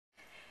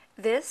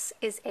This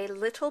is a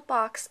Little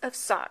Box of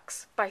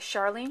Socks by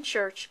Charlene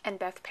Church and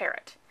Beth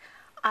Parrott.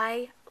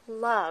 I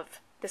love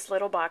this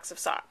little box of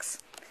socks.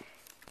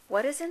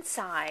 What is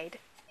inside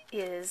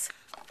is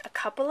a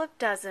couple of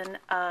dozen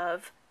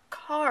of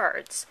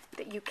cards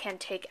that you can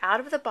take out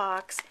of the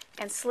box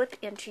and slip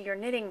into your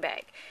knitting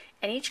bag.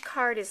 And each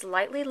card is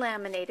lightly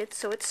laminated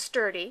so it's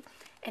sturdy,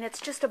 and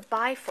it's just a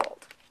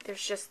bifold.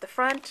 There's just the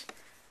front,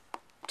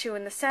 two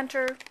in the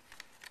center,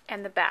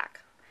 and the back.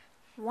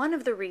 One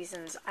of the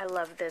reasons I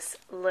love this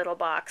little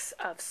box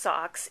of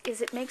socks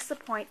is it makes the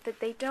point that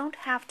they don't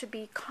have to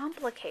be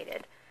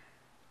complicated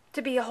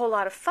to be a whole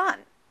lot of fun.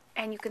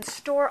 And you can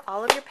store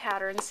all of your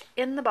patterns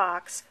in the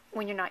box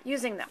when you're not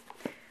using them.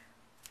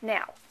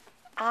 Now,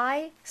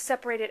 I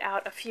separated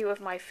out a few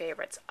of my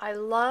favorites. I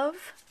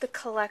love the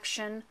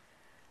collection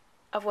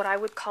of what I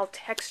would call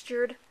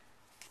textured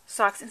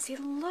socks. And see,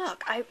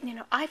 look,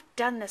 I've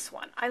done this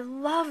one. I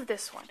love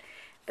this one.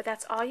 But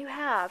that's all you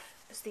have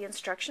is the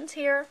instructions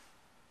here.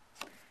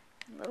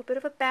 A little bit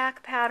of a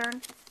back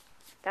pattern.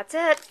 That's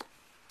it.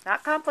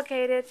 Not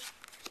complicated.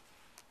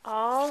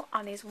 All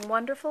on these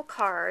wonderful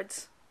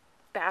cards.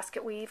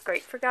 Basket weave,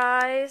 great for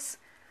guys.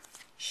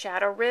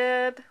 Shadow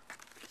rib.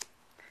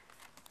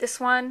 This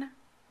one,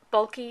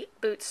 bulky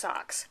boot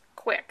socks.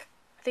 Quick.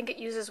 I think it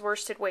uses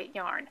worsted weight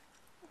yarn.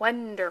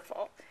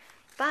 Wonderful.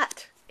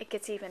 But it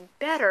gets even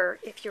better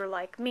if you're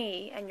like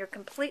me and you're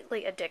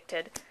completely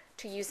addicted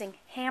to using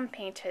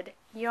hand-painted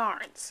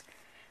yarns.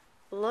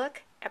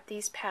 Look at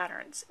these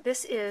patterns.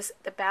 This is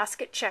the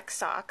basket check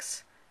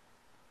socks.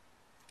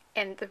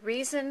 And the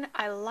reason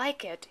I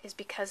like it is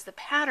because the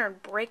pattern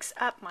breaks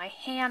up my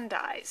hand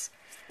dyes.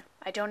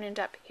 I don't end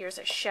up, here's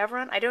a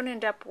chevron, I don't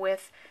end up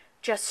with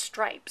just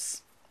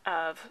stripes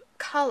of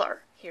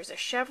color. Here's a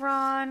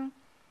chevron,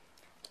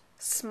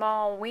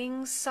 small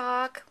wing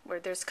sock where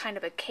there's kind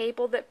of a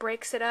cable that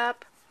breaks it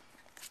up.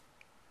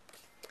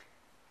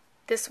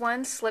 This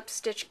one, slip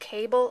stitch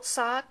cable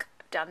sock.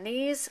 I've done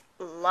these.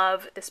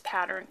 Love this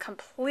pattern.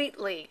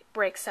 Completely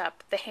breaks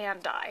up the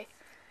hand dye.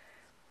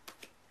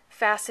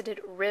 Faceted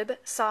rib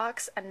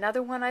socks,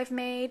 another one I've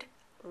made.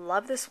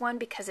 Love this one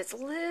because it's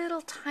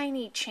little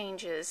tiny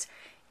changes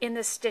in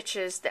the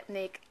stitches that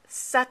make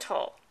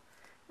subtle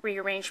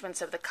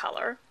rearrangements of the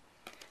color.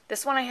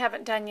 This one I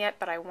haven't done yet,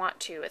 but I want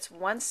to. It's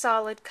one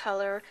solid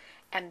color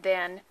and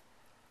then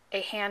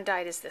a hand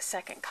dyed is the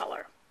second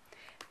color.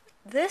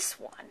 This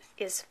one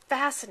is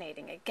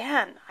fascinating.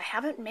 Again, I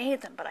haven't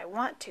made them, but I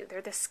want to.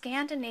 They're the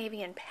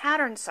Scandinavian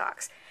pattern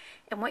socks.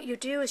 And what you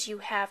do is you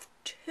have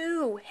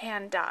two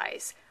hand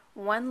dyes,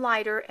 one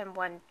lighter and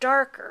one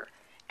darker,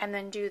 and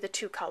then do the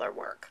two color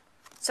work.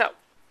 So,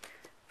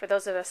 for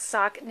those of us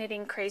sock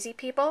knitting crazy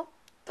people,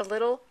 the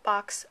little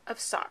box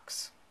of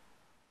socks.